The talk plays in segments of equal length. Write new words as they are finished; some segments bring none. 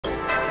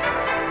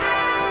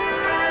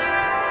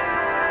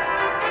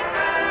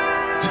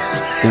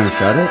Gonna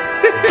cut it?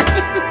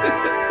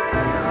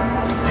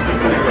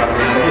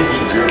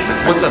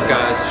 What's up,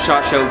 guys?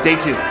 SHOT Show Day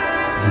 2.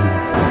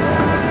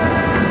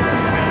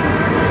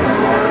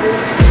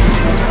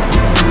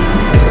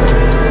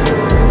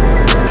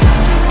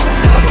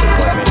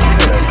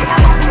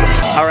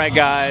 All right,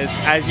 guys,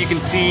 as you can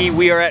see,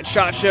 we are at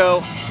SHOT Show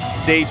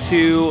Day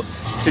 2.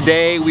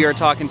 Today we are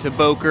talking to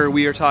Boker,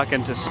 we are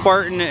talking to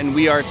Spartan, and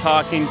we are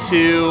talking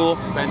to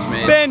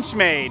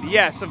Benchmade.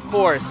 Yes, of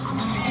course.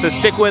 So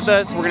stick with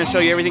us. We're going to show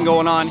you everything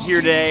going on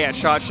here today at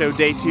SHOT Show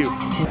Day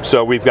 2.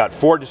 So we've got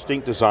 4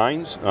 distinct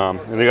designs,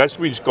 and I guess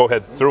we just go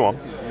ahead through them.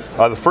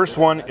 The first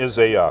one is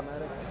a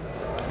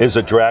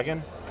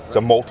dragon. It's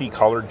a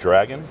multicolored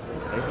dragon.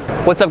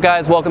 What's up,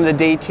 guys? Welcome to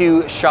Day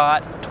 2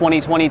 SHOT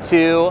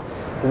 2022.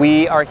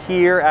 We are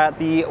here at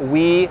the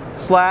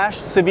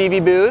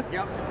We/Civivi booth.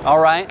 Yep. All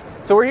right.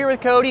 So we're here with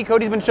Cody.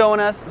 Cody's been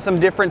showing us some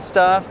different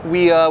stuff.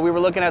 We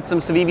were looking at some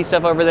Civivi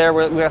stuff over there.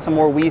 We got some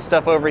more We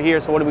stuff over here.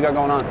 So what do we got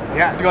going on?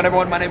 Yeah, how's it going,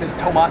 everyone? My name is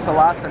Tomas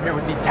Alas. I'm here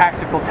with the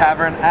Tactical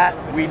Tavern at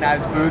We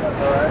Knives booth.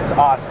 It's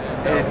awesome.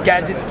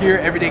 Gadgets, gear,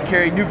 everyday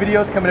carry. New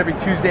videos coming every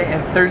Tuesday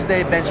and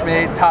Thursday.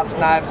 Benchmade, Tops,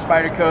 Knives,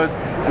 Spider Codes,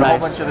 and a whole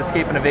bunch of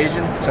escape and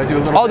evasion. So I do a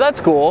little. Oh, that's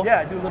cool. Yeah,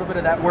 I do a little bit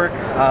of that work,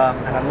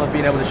 and I love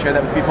being able to share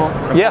that with people.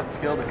 It's an important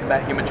skill to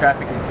combat human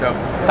trafficking. So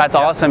that's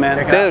awesome, man,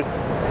 dude.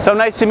 So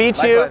nice to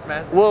meet you. Likewise,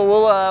 man.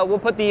 We'll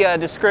put the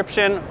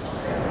description.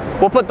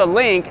 We'll put the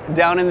link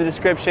down in the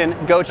description.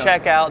 Go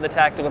check out the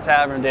Tactical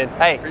Tavern, dude.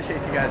 Hey.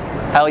 Appreciate you guys.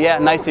 Hell yeah,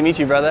 nice to meet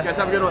you, brother. You guys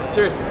have a good one.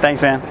 Cheers.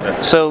 Thanks, man.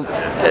 So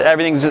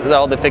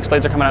all the fixed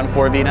blades are coming out in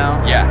 4V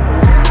now? Yeah.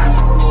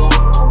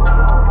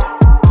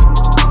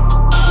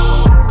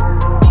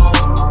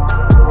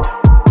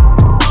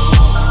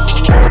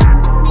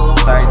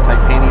 Sorry,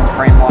 titanium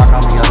frame lock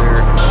on the other.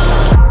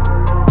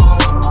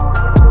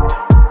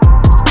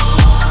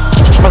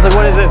 I was like,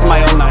 what is this?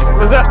 My own knife. I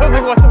was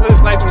like, what's up with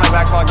this knife in my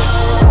back pocket?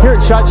 Here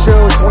at SHOT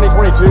Show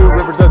 2022,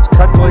 represents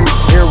Cutlery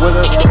here with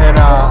us, and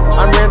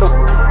I'm Randall.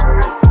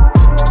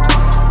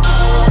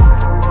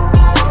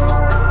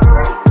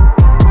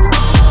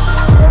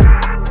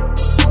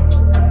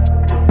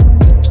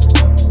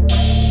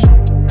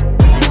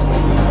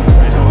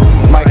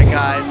 Alright,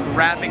 guys,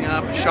 wrapping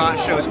up SHOT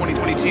Show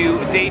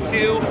 2022, Day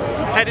 2.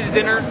 Headed to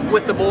dinner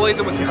with the boys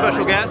and with some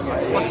special guests.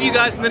 I'll see you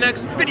guys in the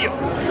next video.